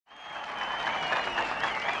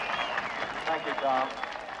Thank you, Tom.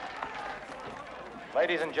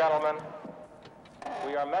 Ladies and gentlemen,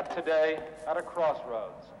 we are met today at a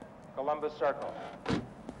crossroads, Columbus Circle.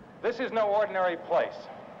 This is no ordinary place.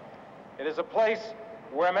 It is a place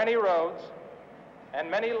where many roads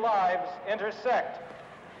and many lives intersect.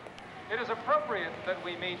 It is appropriate that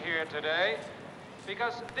we meet here today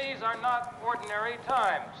because these are not ordinary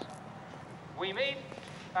times. We meet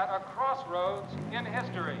at a crossroads in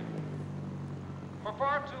history. For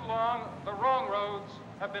far too long, the wrong roads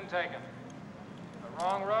have been taken. The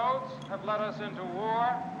wrong roads have led us into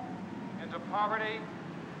war, into poverty,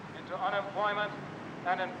 into unemployment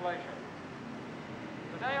and inflation.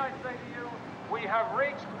 Today I say to you, we have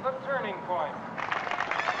reached the turning point.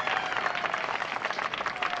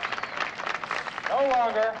 No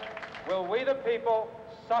longer will we the people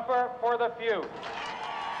suffer for the few.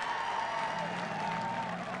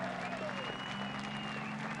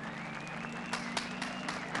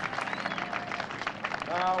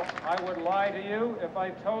 Now, I would lie to you if I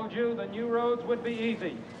told you the new roads would be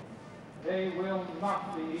easy. They will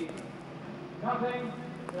not be easy. Nothing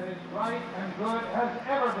that is right and good has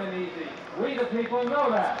ever been easy. We the people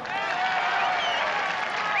know that.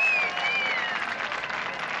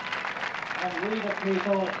 And we the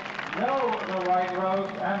people know the right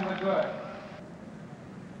roads and the good.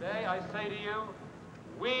 Today I say to you,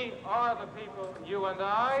 we are the people, you and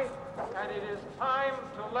I, and it is time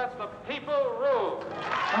to let the people rule.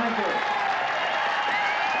 Thank you.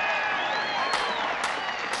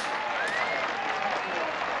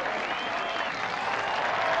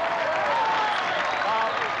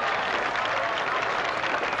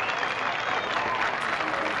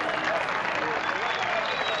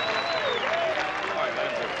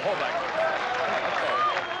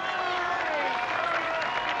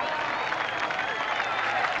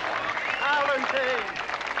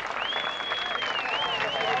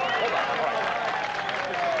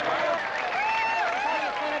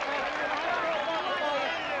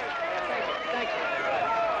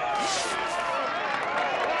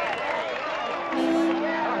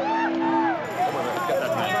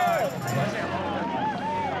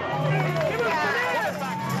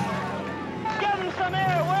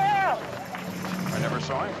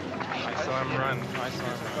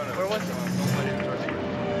 Where was it?